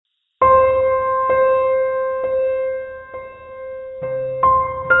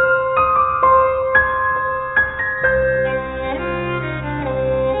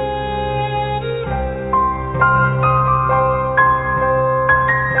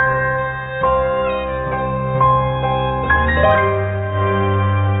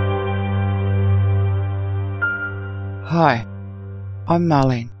I'm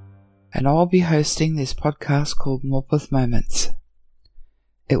Marlene, and I'll be hosting this podcast called Morpeth Moments.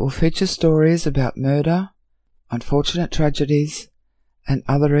 It will feature stories about murder, unfortunate tragedies, and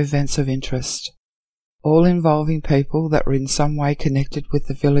other events of interest, all involving people that were in some way connected with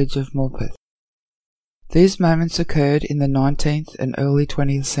the village of Morpeth. These moments occurred in the 19th and early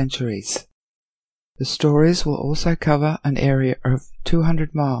 20th centuries. The stories will also cover an area of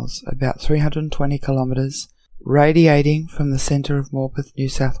 200 miles, about 320 kilometres, radiating from the centre of Morpeth, New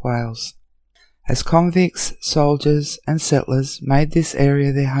South Wales, as convicts, soldiers and settlers made this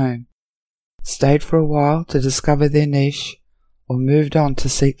area their home, stayed for a while to discover their niche, or moved on to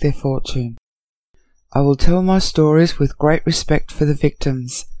seek their fortune. I will tell my stories with great respect for the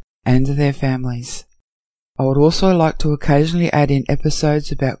victims and their families. I would also like to occasionally add in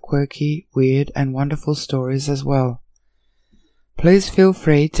episodes about quirky, weird and wonderful stories as well. Please feel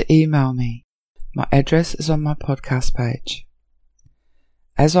free to email me. My address is on my podcast page.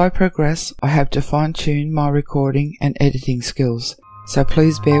 As I progress, I have to fine-tune my recording and editing skills, so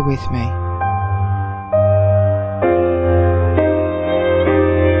please bear with me.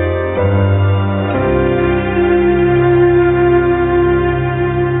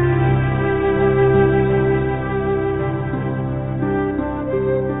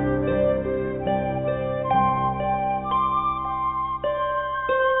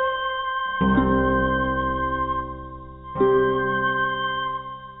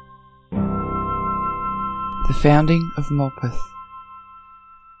 The founding of Morpeth.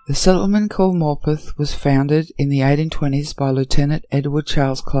 The settlement called Morpeth was founded in the 1820s by Lieutenant Edward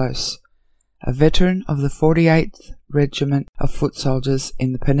Charles Close, a veteran of the 48th Regiment of Foot Soldiers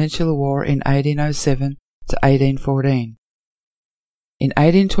in the Peninsular War in 1807 to 1814. In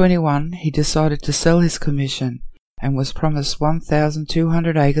 1821 he decided to sell his commission and was promised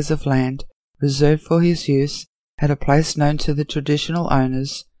 1,200 acres of land reserved for his use at a place known to the traditional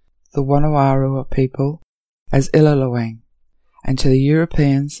owners, the Wonnewara people, as Illawong, and to the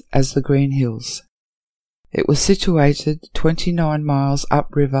Europeans as the Green Hills. It was situated 29 miles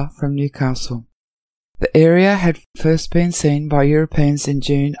upriver from Newcastle. The area had first been seen by Europeans in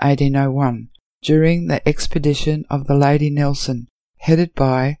June 1801, during the expedition of the Lady Nelson, headed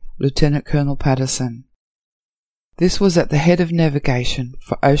by Lieutenant Colonel Patterson. This was at the head of navigation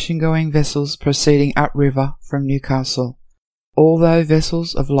for ocean-going vessels proceeding upriver from Newcastle. Although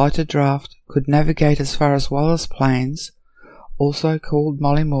vessels of lighter draught could navigate as far as Wallace Plains, also called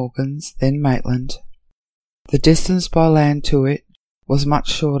Molly Morgan's, then Maitland, the distance by land to it was much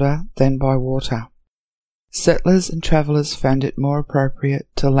shorter than by water. Settlers and travellers found it more appropriate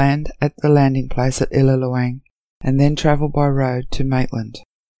to land at the landing place at Illawong and then travel by road to Maitland.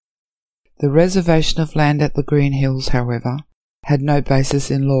 The reservation of land at the Green Hills, however, had no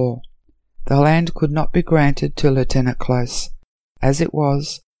basis in law. The land could not be granted to Lieutenant Close, as it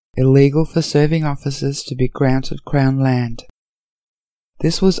was illegal for serving officers to be granted Crown land.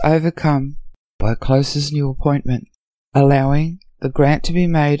 This was overcome by Close's new appointment, allowing the grant to be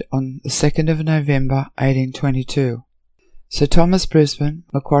made on the 2nd of November 1822. Sir Thomas Brisbane,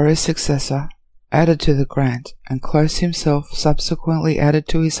 Macquarie's successor, added to the grant, and Close himself subsequently added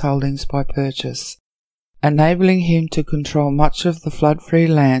to his holdings by purchase, enabling him to control much of the flood-free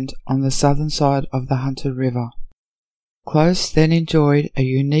land on the southern side of the Hunter River. Close then enjoyed a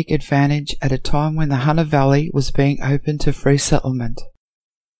unique advantage at a time when the Hunter Valley was being opened to free settlement.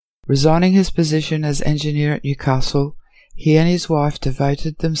 Resigning his position as engineer at Newcastle, he and his wife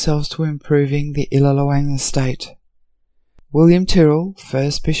devoted themselves to improving the Illawong estate. William Tyrrell,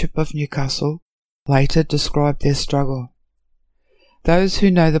 first Bishop of Newcastle, later described their struggle. Those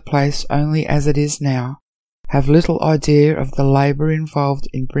who know the place only as it is now have little idea of the labour involved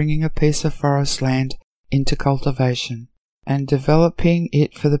in bringing a piece of forest land into cultivation and developing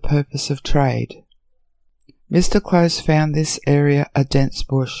it for the purpose of trade. Mr. Close found this area a dense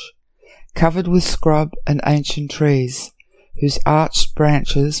bush, covered with scrub and ancient trees, whose arched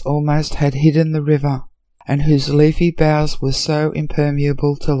branches almost had hidden the river, and whose leafy boughs were so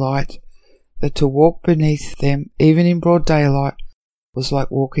impermeable to light that to walk beneath them, even in broad daylight, was like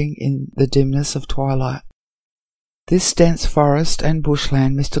walking in the dimness of twilight. This dense forest and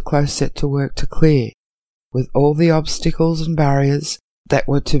bushland Mr. Close set to work to clear, with all the obstacles and barriers that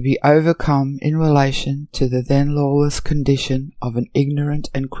were to be overcome in relation to the then lawless condition of an ignorant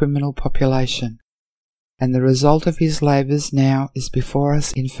and criminal population, and the result of his labours now is before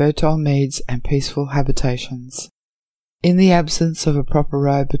us in fertile meads and peaceful habitations. In the absence of a proper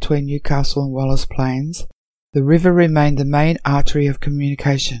road between Newcastle and Wallace Plains, the river remained the main artery of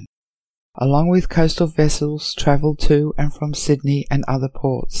communication, along with coastal vessels travelled to and from Sydney and other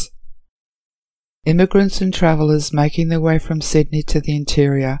ports. Immigrants and travellers making their way from Sydney to the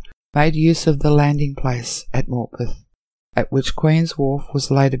interior made use of the landing place at Morpeth, at which Queen's Wharf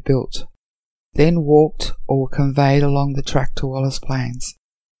was later built, then walked or were conveyed along the track to Wallace Plains.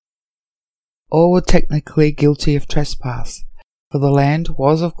 All were technically guilty of trespass, for the land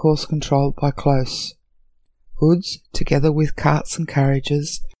was of course controlled by Close. Goods, together with carts and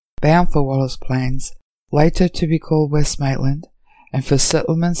carriages, bound for Wallace Plains, later to be called West Maitland, and for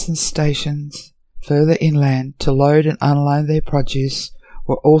settlements and stations further inland to load and unload their produce,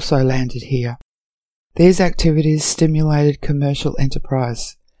 were also landed here. These activities stimulated commercial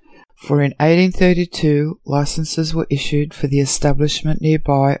enterprise, for in 1832 licences were issued for the establishment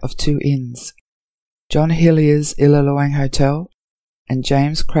nearby of two inns, John Hillier's Illaloang Hotel and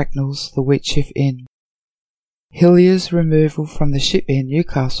James Cracknell's the Wheatsheaf Inn. Hillier's removal from the Ship Inn,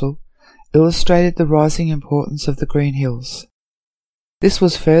 Newcastle, illustrated the rising importance of the Green Hills. This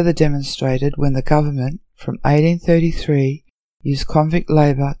was further demonstrated when the government, from 1833, used convict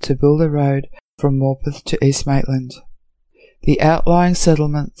labour to build a road from Morpeth to East Maitland. The outlying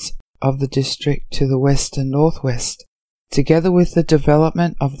settlements of the district to the west and northwest, together with the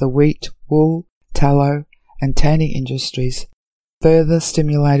development of the wheat, wool, tallow and tanning industries, further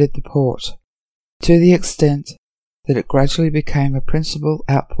stimulated the port, to the extent that it gradually became a principal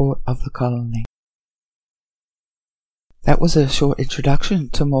outport of the colony. That was a short introduction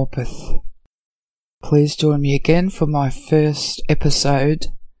to Morpeth. Please join me again for my first episode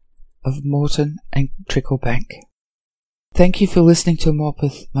of Moreton and Tricklebank. Thank you for listening to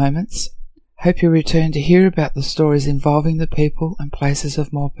Morpeth Moments. Hope you return to hear about the stories involving the people and places of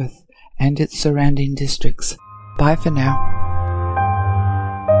Morpeth and its surrounding districts. Bye for now.